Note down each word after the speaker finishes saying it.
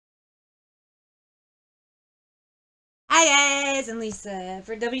Hi guys, I'm Lisa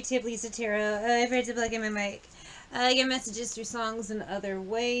for wtfLisaTarot. I forgot to plug in my mic. I get messages through songs in other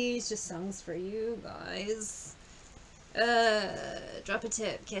ways, just songs for you guys. Drop a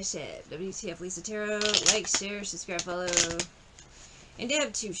tip, CashApp, wtfLisaTarot, like, share, subscribe, follow. And they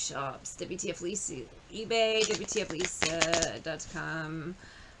have two shops, wtfLisa, eBay, wtfLisa.com.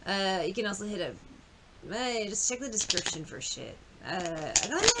 You can also hit up, just check the description for shit. I got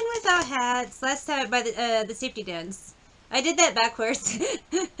men without hats last time by the safety dance. I did that backwards.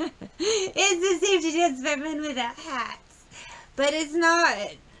 It's the safety dance by men without hats. But it's not.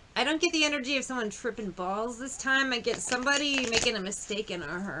 I don't get the energy of someone tripping balls this time. I get somebody making a mistake in a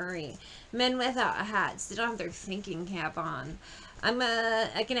hurry. Men without hats. They don't have their thinking cap on. I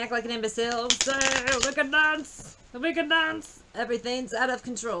can act like an imbecile. So, we can dance. We can dance. Everything's out of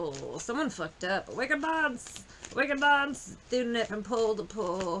control. Someone fucked up. We can dance. We can dance. Doing it from pole to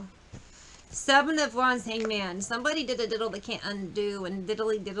pole. Seven of Wands, Hangman. Somebody did a diddle they can't undo, and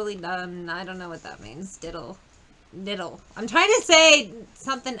diddly done. I don't know what that means. Diddle. I'm trying to say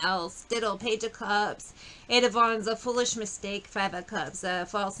something else. Diddle. Page of Cups. Eight of Wands. A foolish mistake. Five of Cups. A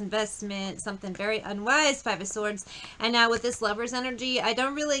false investment. Something very unwise. Five of Swords. And now with this Lover's energy, I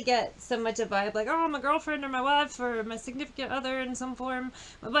don't really get so much a vibe like, oh, my girlfriend or my wife or my significant other in some form,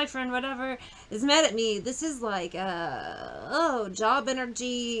 my boyfriend, whatever, is mad at me. This is like, job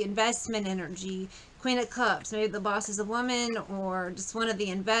energy, investment energy. Queen of Cups, maybe the boss is a woman or just one of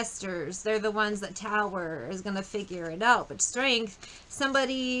the investors. They're the ones that Tower is going to figure it out. But Strength,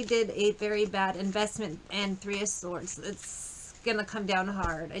 somebody did a very bad investment, and Three of Swords. It's going to come down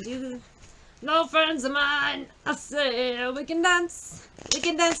hard. No friends of mine. I say we can dance. We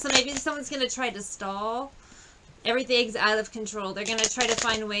can dance. So maybe someone's going to try to stall. Everything's out of control. They're going to try to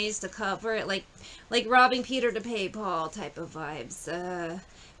find ways to cover it, like robbing Peter to pay Paul type of vibes.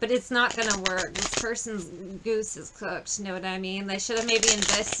 But it's not going to work. This person's goose is cooked. You know what I mean? They should have maybe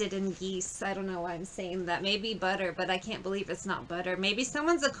invested in geese. I don't know why I'm saying that. Maybe butter, but I can't believe it's not butter. Maybe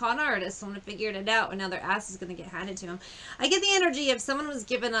someone's a con artist. Someone figured it out, and now their ass is going to get handed to them. I get the energy if someone was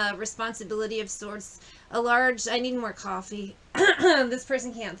given a responsibility of sorts, a large, I need more coffee. This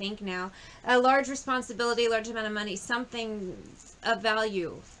person can't think now. A large responsibility, a large amount of money, something of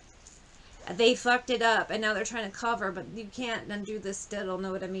value. They fucked it up, and now they're trying to cover, but you can't undo this diddle,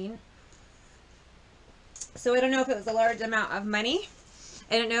 know what I mean? So I don't know if it was a large amount of money.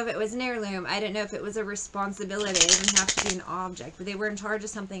 I don't know if it was an heirloom. I don't know if it was a responsibility. It didn't have to be an object, but they were in charge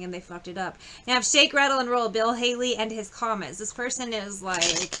of something, and they fucked it up. Now, shake, rattle, and roll. Bill Haley and his comments. This person is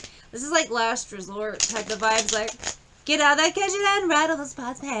like, this is like last resort type of vibes, like, get out of that kitchen and rattle those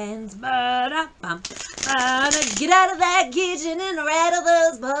pots and pans. Get out of that kitchen and rattle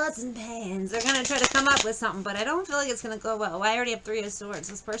those pots and pans. They're going to try to come up with something, but I don't feel like it's going to go well. I already have Three of Swords.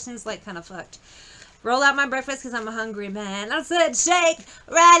 This person's like kind of fucked. Roll out my breakfast because I'm a hungry man. I said shake,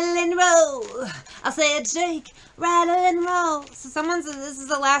 rattle, and roll. I said shake, rattle, and roll. So this is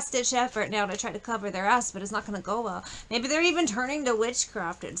a last-ditch effort now to try to cover their ass, but it's not going to go well. Maybe they're even turning to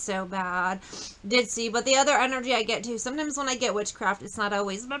witchcraft. It's so bad. Did see, but the other energy I get too, sometimes when I get witchcraft, it's not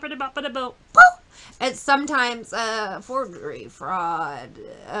always it's sometimes forgery, fraud.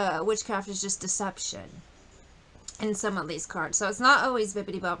 Witchcraft is just deception in some of these cards. So it's not always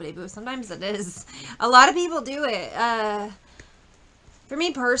bippity-boppity-boo. Sometimes it is. A lot of people do it. For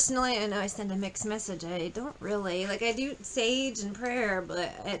me personally, I know I send a mixed message. I don't really. Like, I do sage and prayer,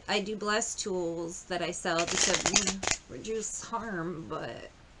 but I do bless tools that I sell to reduce harm, but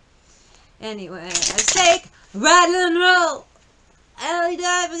anyway, I shake, rattle, and roll. You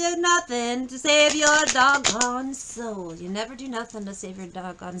never do nothing to save your doggone soul. You never do nothing to save your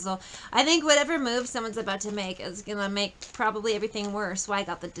doggone soul. I think whatever move someone's about to make is going to make probably everything worse. Why I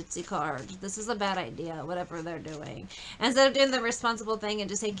got the ditzy card. This is a bad idea, whatever they're doing. Instead of doing the responsible thing and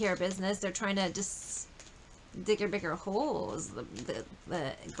just taking care of business, they're trying to just dig a bigger holes. The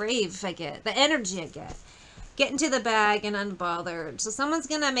grave I get. The energy I get. Get into the bag and unbothered. So someone's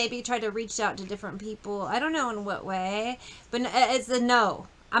going to maybe try to reach out to different people. I don't know in what way, but it's a no.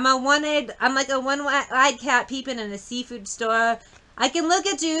 I'm like a one-eyed cat peeping in a seafood store. I can look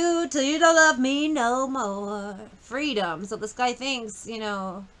at you till you don't love me no more. Freedom. So this guy thinks, you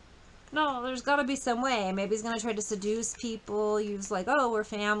know, no, there's got to be some way. Maybe he's going to try to seduce people, use like, oh, we're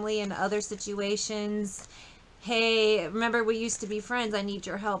family in other situations. Hey, remember we used to be friends. I need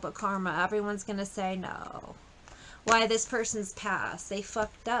your help at karma. Everyone's going to say no. Why this person's past. They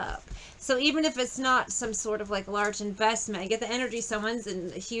fucked up. So even if it's not some sort of like large investment, I get the energy someone's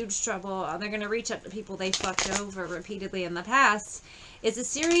in huge trouble. They're going to reach out to people they fucked over repeatedly in the past. It's a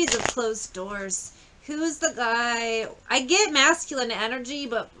series of closed doors. Who's the guy? I get masculine energy,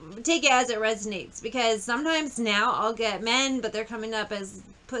 but take it as it resonates. Because sometimes now I'll get men, but they're coming up as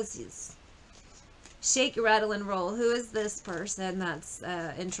pussies. Shake, rattle, and roll. Who is this person that's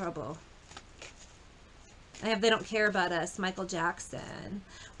in trouble? They don't care about us. Michael Jackson.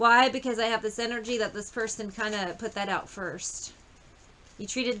 Why? Because I have this energy that this person kind of put that out first. You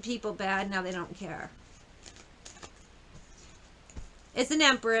treated people bad, now they don't care. It's an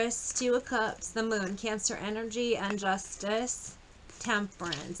Empress, Two of Cups, the Moon, Cancer energy, Injustice,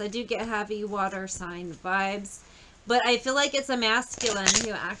 Temperance. I do get heavy water sign vibes, but I feel like it's a masculine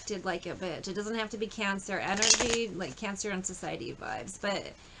who acted like a bitch. It doesn't have to be Cancer energy, like Cancer and Society vibes,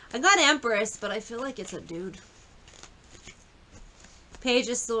 but I got Empress, but I feel like it's a dude. Page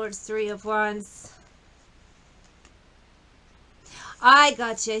of Swords, Three of Wands. I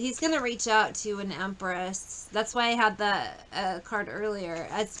gotcha. He's going to reach out to an Empress. That's why I had the card earlier.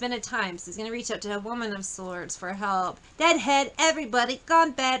 It's been a time. So he's going to reach out to a Woman of Swords for help. Deadhead, everybody,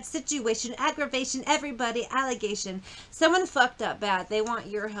 gone bad, situation, aggravation, everybody, allegation. Someone fucked up bad. They want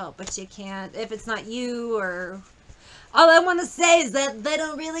your help, but you can't. If it's not you or... All I want to say is that they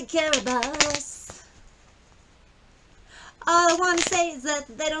don't really care about us. All I want to say is that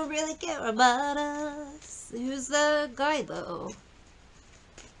they don't really care about us. Who's the guy, though?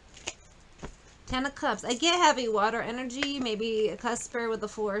 Ten of Cups. I get heavy water energy. Maybe a Cusper with the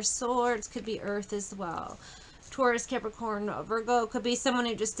Four of Swords. Could be Earth as well. Taurus, Capricorn, Virgo. Could be someone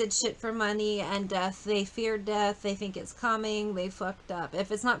who just did shit for money and death. They fear death. They think it's coming. They fucked up.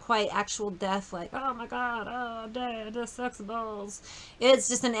 If it's not quite actual death, like, oh my god, oh, I'm dead, this sucks balls. It's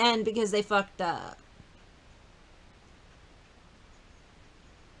just an end because they fucked up.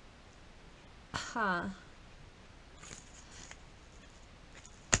 Huh.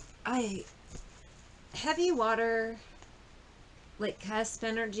 Heavy water, like cusp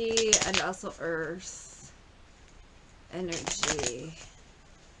energy, and also earth energy.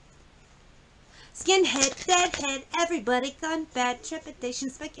 Skinhead, deadhead, everybody gone bad, trepidation,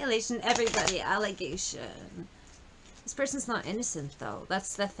 speculation, everybody, allegation. This person's not innocent, though.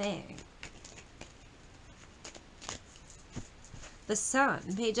 That's the thing. The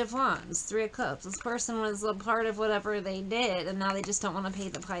Sun, Page of Wands, Three of Cups. This person was a part of whatever they did, and now they just don't want to pay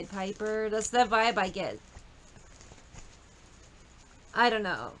the Pied Piper. That's the vibe I get. I don't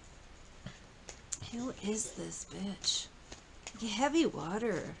know. Who is this bitch? Heavy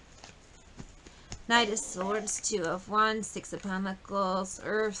water. Knight of Swords, Two of Wands, Six of Pentacles,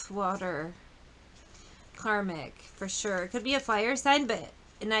 Earth, Water. Karmic, for sure. Could be a fire sign, but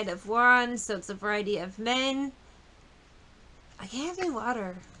a Knight of Wands, so it's a variety of men. I get heavy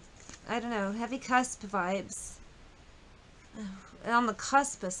water. I don't know. Heavy cusp vibes. On the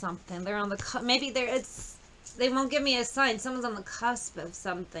cusp of something. They're on the cusp. Maybe they won't give me a sign. Someone's on the cusp of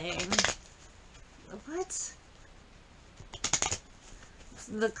something. What?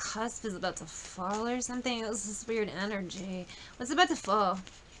 The cusp is about to fall or something? It was this weird energy. What's about to fall?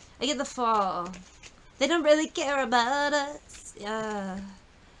 I get the fall. They don't really care about us. Yeah.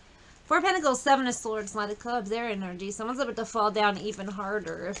 Four of Pentacles, Seven of Swords, Knight of Clubs, their energy. Someone's about to fall down even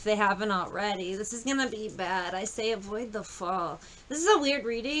harder if they haven't already. This is going to be bad. I say avoid the fall. This is a weird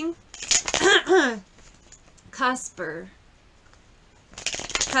reading. Cusper.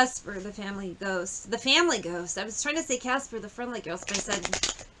 Cusper, the family ghost. The family ghost. I was trying to say Casper, the friendly ghost, but I said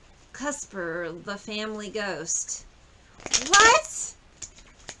Cusper, the family ghost. What?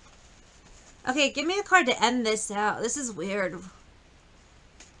 Okay, give me a card to end this out. This is weird.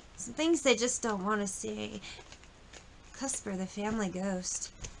 Some things they just don't want to see. Cusper, the family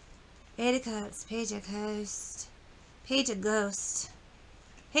ghost. Eight of Cups, Page of Ghost. Page of Ghost.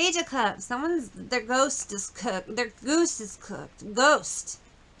 Page of Cups. Their ghost is cooked. Their goose is cooked. Ghost.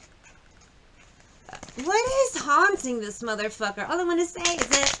 What is haunting this motherfucker? All I want to say is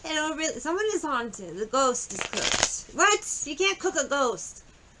that, someone is haunted. The ghost is cooked. What? You can't cook a ghost.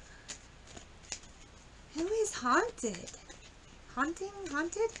 Who is haunted? Haunting?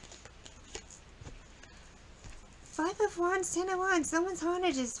 Haunted? Five of Wands, Ten of Wands. Someone's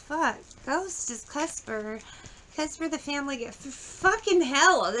haunted as fuck. Ghost is Cusper. Cusper, the family. Fucking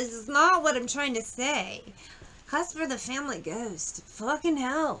hell. This is not what I'm trying to say. Cusper, the family ghost. Fucking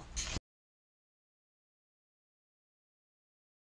hell.